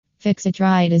Fix It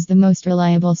Right is the most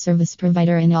reliable service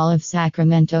provider in all of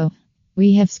Sacramento.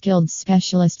 We have skilled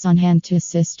specialists on hand to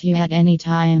assist you at any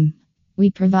time. We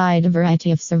provide a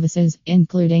variety of services,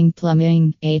 including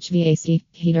plumbing, HVAC,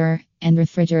 heater, and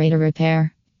refrigerator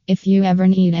repair. If you ever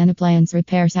need an appliance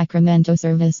repair Sacramento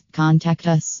service, contact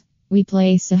us. We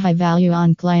place a high value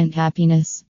on client happiness.